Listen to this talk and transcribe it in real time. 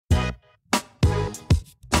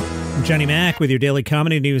Johnny Mac with your daily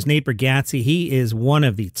comedy news. Nate Bargatze, he is one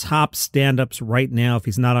of the top stand-ups right now. If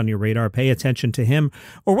he's not on your radar, pay attention to him.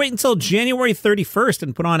 Or wait until January 31st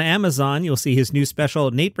and put on Amazon. You'll see his new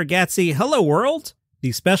special, Nate Bargatze, Hello World.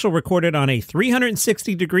 The special recorded on a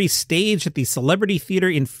 360-degree stage at the Celebrity Theater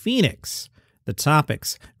in Phoenix. The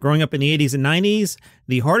topics: growing up in the 80s and 90s,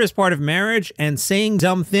 the hardest part of marriage, and saying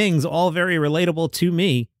dumb things, all very relatable to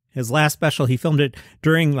me. His last special, he filmed it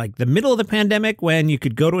during the middle of the pandemic when you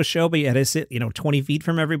could go to a show, but you had to sit, 20 feet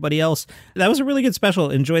from everybody else. That was a really good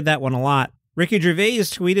special. Enjoyed that one a lot. Ricky Gervais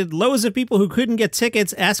tweeted, loads of people who couldn't get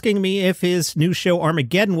tickets asking me if his new show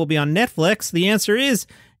Armageddon will be on Netflix. The answer is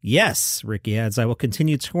yes. Ricky adds, I will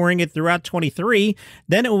continue touring it throughout 23.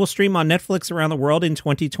 Then it will stream on Netflix around the world in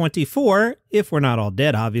 2024, if we're not all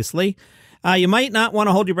dead, obviously. You might not want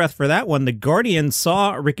to hold your breath for that one. The Guardian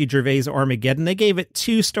saw Ricky Gervais' Armageddon. They gave it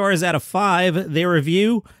 2 stars out of 5. Their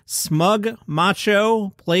review, smug, macho,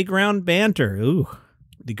 playground banter. Ooh.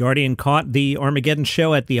 The Guardian caught the Armageddon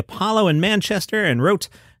show at the Apollo in Manchester and wrote,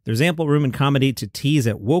 there's ample room in comedy to tease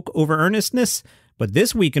at woke over-earnestness, but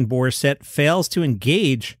this week in Borset fails to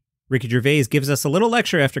engage. Ricky Gervais gives us a little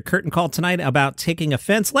lecture after curtain call tonight about taking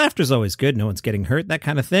offense. Laughter's always good. No one's getting hurt, that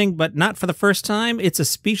kind of thing. But not for the first time. It's a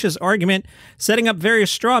specious argument, setting up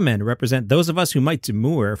various straw men to represent those of us who might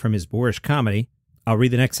demur from his boorish comedy. I'll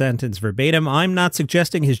read the next sentence verbatim. I'm not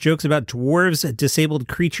suggesting his jokes about dwarves, disabled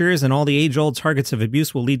creatures, and all the age-old targets of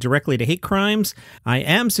abuse will lead directly to hate crimes. I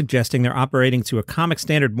am suggesting they're operating to a comic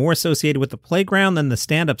standard more associated with the playground than the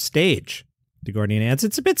stand-up stage. The Guardian adds,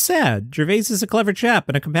 it's a bit sad. Gervais is a clever chap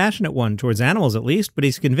and a compassionate one, towards animals at least, but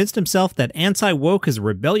he's convinced himself that anti-woke is a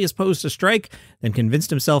rebellious pose to strike, then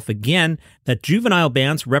convinced himself again that juvenile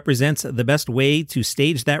bands represents the best way to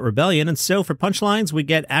stage that rebellion, and so for punchlines we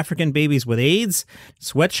get African babies with AIDS,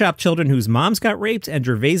 sweatshop children whose moms got raped, and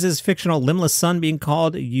Gervais's fictional limbless son being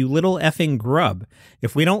called you little effing grub.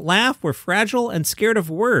 If we don't laugh, we're fragile and scared of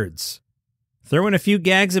words. Throw in a few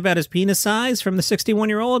gags about his penis size from the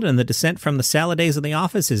 61-year-old, and the descent from the salad days in the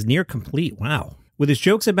office is near complete. Wow. With his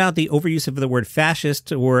jokes about the overuse of the word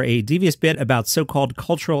fascist or a devious bit about so-called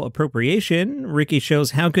cultural appropriation, Ricky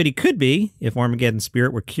shows how good he could be if Armageddon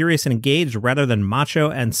spirit were curious and engaged rather than macho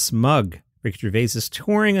and smug. Ricky Gervais is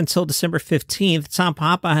touring until December 15th. Tom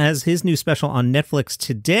Papa has his new special on Netflix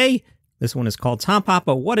today. This one is called Tom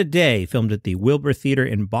Papa, What a Day, filmed at the Wilbur Theater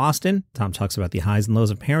in Boston. Tom talks about the highs and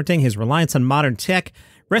lows of parenting, his reliance on modern tech,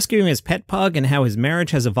 rescuing his pet pug, and how his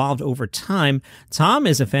marriage has evolved over time. Tom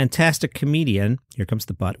is a fantastic comedian. Here comes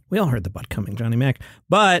the butt. We all heard the butt coming, Johnny Mac.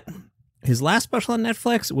 But his last special on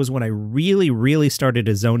Netflix was when I really started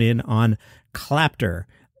to zone in on clapter.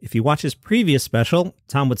 If you watch his previous special,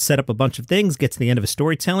 Tom would set up a bunch of things, get to the end of his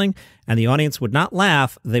storytelling, and the audience would not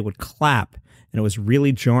laugh, they would clap. And it was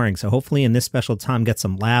really jarring. So hopefully in this special, Tom gets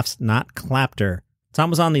some laughs, not clapter. Tom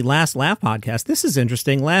was on the Last Laugh podcast. This is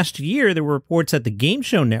interesting. Last year, there were reports that the Game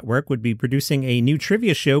Show Network would be producing a new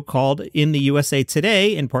trivia show called In the USA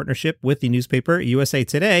Today in partnership with the newspaper USA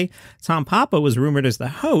Today. Tom Papa was rumored as the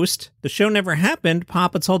host. The show never happened.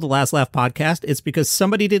 Papa told the Last Laugh podcast it's because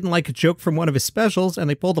somebody didn't like a joke from one of his specials and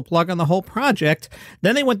they pulled the plug on the whole project.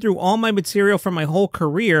 Then they went through all my material from my whole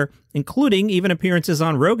career, including even appearances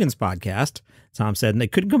on Rogan's podcast. Tom said, and they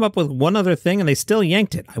couldn't come up with one other thing and they still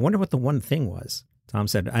yanked it. I wonder what the one thing was. Tom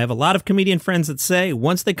said, I have a lot of comedian friends that say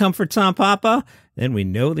once they come for Tom Papa, then we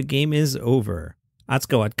know the game is over.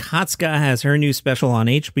 Atsuko Atkatsuka has her new special on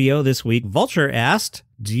HBO this week. Vulture asked,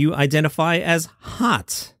 do you identify as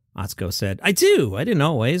hot? Atsuko said, I do. I didn't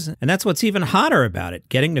always. And that's what's even hotter about it.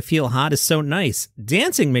 Getting to feel hot is so nice.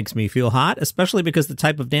 Dancing makes me feel hot, especially because the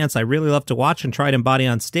type of dance I really love to watch and try to embody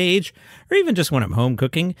on stage, or even just when I'm home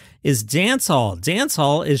cooking, is dancehall.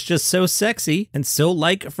 Dancehall is just so sexy and so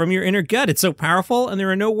from your inner gut. It's so powerful and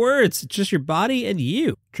there are no words. It's just your body and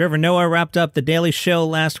you. Trevor Noah wrapped up The Daily Show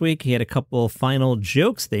last week. He had a couple final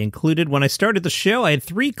jokes. They included, when I started the show, I had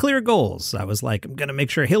 3 clear goals. I was like, I'm going to make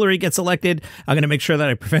sure Hillary gets elected. I'm going to make sure that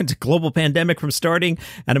I prevent a global pandemic from starting.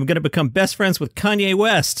 And I'm going to become best friends with Kanye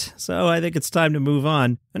West. So I think it's time to move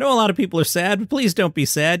on. I know a lot of people are sad, but please don't be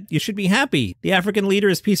sad. You should be happy. The African leader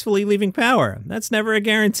is peacefully leaving power. That's never a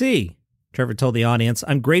guarantee. Trevor told the audience,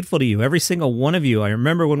 I'm grateful to you, every single one of you. I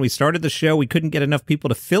remember when we started the show, we couldn't get enough people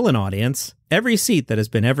to fill an audience. Every seat that has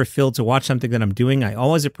been ever filled to watch something that I'm doing, I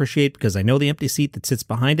always appreciate because I know the empty seat that sits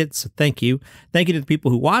behind it. So thank you. Thank you to the people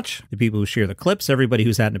who watch, the people who share the clips, everybody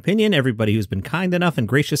who's had an opinion, everybody who's been kind enough and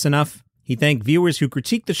gracious enough. He thanked viewers who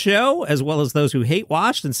critiqued the show, as well as those who hate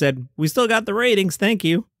watched and said, we still got the ratings. Thank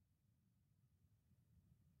you.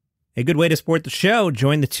 A good way to support the show,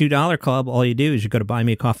 join the $2 club. All you do is you go to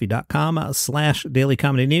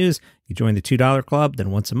buymeacoffee.com/dailycomedynews. You join the $2 club, then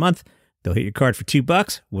once a month, they'll hit your card for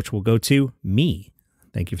 $2, which will go to me.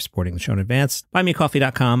 Thank you for supporting the show in advance.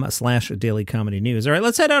 Buymeacoffee.com/dailycomedynews. All right,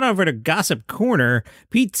 let's head on over to Gossip Corner.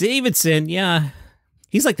 Pete Davidson, yeah,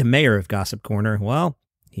 he's like the mayor of Gossip Corner. Well,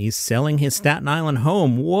 he's selling his Staten Island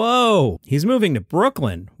home. Whoa, he's moving to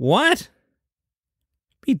Brooklyn. What?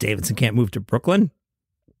 Pete Davidson can't move to Brooklyn.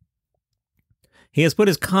 He has put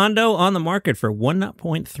his condo on the market for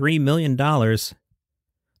 $1.3 million. The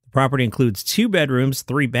property includes 2 bedrooms,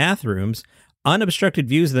 3 bathrooms, unobstructed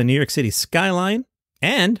views of the New York City skyline,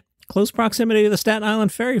 and close proximity to the Staten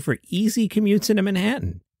Island Ferry for easy commutes into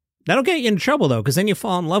Manhattan. That'll get you in trouble, though, because then you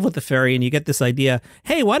fall in love with the ferry and you get this idea,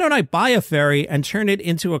 hey, why don't I buy a ferry and turn it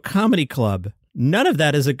into a comedy club? None of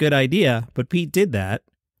that is a good idea, but Pete did that.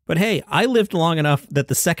 But hey, I lived long enough that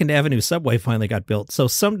the 2nd Avenue subway finally got built. So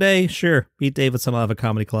someday, sure, Pete Davidson will have a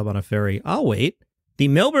comedy club on a ferry. I'll wait. The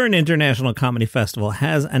Melbourne International Comedy Festival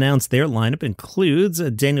has announced their lineup includes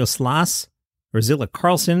Daniel Sloss, Rosilla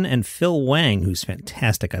Carlson, and Phil Wang, who's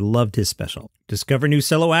fantastic. I loved his special. Discover new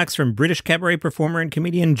solo acts from British cabaret performer and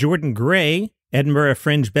comedian Jordan Gray, Edinburgh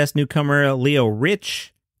Fringe Best Newcomer Leo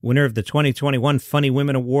Rich, winner of the 2021 Funny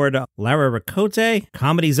Women Award, Lara Rakote.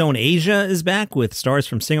 Comedy Zone Asia is back with stars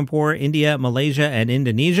from Singapore, India, Malaysia, and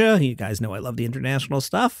Indonesia. You guys know I love the international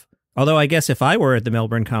stuff. Although I guess if I were at the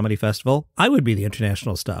Melbourne Comedy Festival, I would be the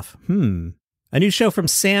international stuff. A new show from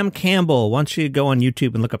Sam Campbell. Why don't you go on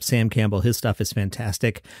YouTube and look up Sam Campbell? His stuff is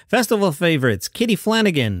fantastic. Festival favorites, Kitty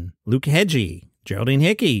Flanagan, Luke Hedgie, Geraldine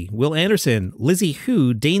Hickey, Will Anderson, Lizzie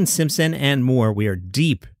Hu, Dane Simpson, and more. We are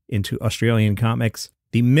deep into Australian comics.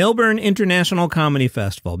 The Melbourne International Comedy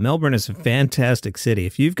Festival. Melbourne is a fantastic city.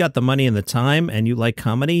 If you've got the money and the time and you like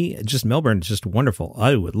comedy, Melbourne is just wonderful.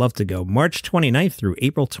 I would love to go. March 29th through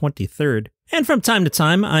April 23rd. And from time to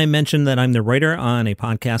time, I mention that I'm the writer on a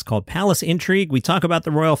podcast called Palace Intrigue. We talk about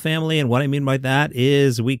the royal family, and what I mean by that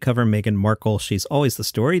is we cover Meghan Markle. She's always the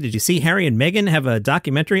story. Did you see Harry and Meghan have a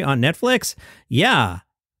documentary on Netflix? Yeah,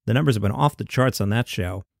 the numbers have been off the charts on that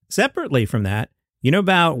show. Separately from that, you know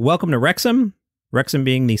about Welcome to Wrexham? Wrexham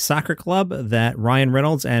being the soccer club that Ryan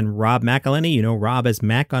Reynolds and Rob McElhenney, you know Rob as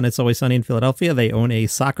Mac on It's Always Sunny in Philadelphia, they own a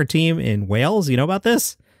soccer team in Wales. You know about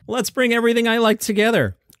this? Let's bring everything I like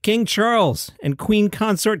together. King Charles and Queen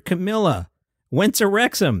Consort Camilla went to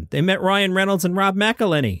Wrexham. They met Ryan Reynolds and Rob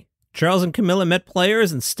McElhenney. Charles and Camilla met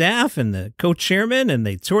players and staff and the co-chairman, and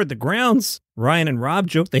they toured the grounds. Ryan and Rob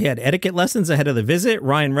joked they had etiquette lessons ahead of the visit.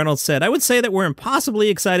 Ryan Reynolds said, I would say that we're impossibly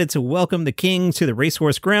excited to welcome the king to the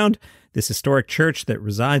racehorse ground, this historic church that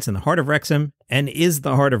resides in the heart of Wrexham and is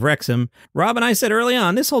the heart of Wrexham. Rob and I said early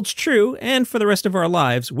on, this holds true, and for the rest of our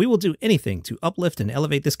lives, we will do anything to uplift and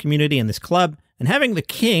elevate this community and this club, and having the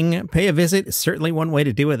king pay a visit is certainly one way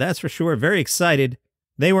to do it, that's for sure. Very excited.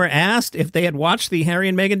 They were asked if they had watched the Harry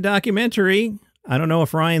and Meghan documentary. I don't know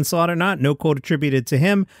if Ryan saw it or not. No quote attributed to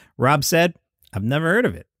him. Rob said, I've never heard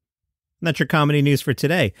of it. And that's your comedy news for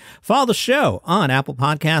today. Follow the show on Apple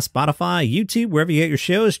Podcasts, Spotify, YouTube, wherever you get your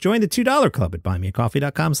shows. Join the $2 club at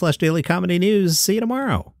buymeacoffee.com/dailycomedynews. See you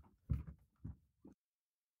tomorrow.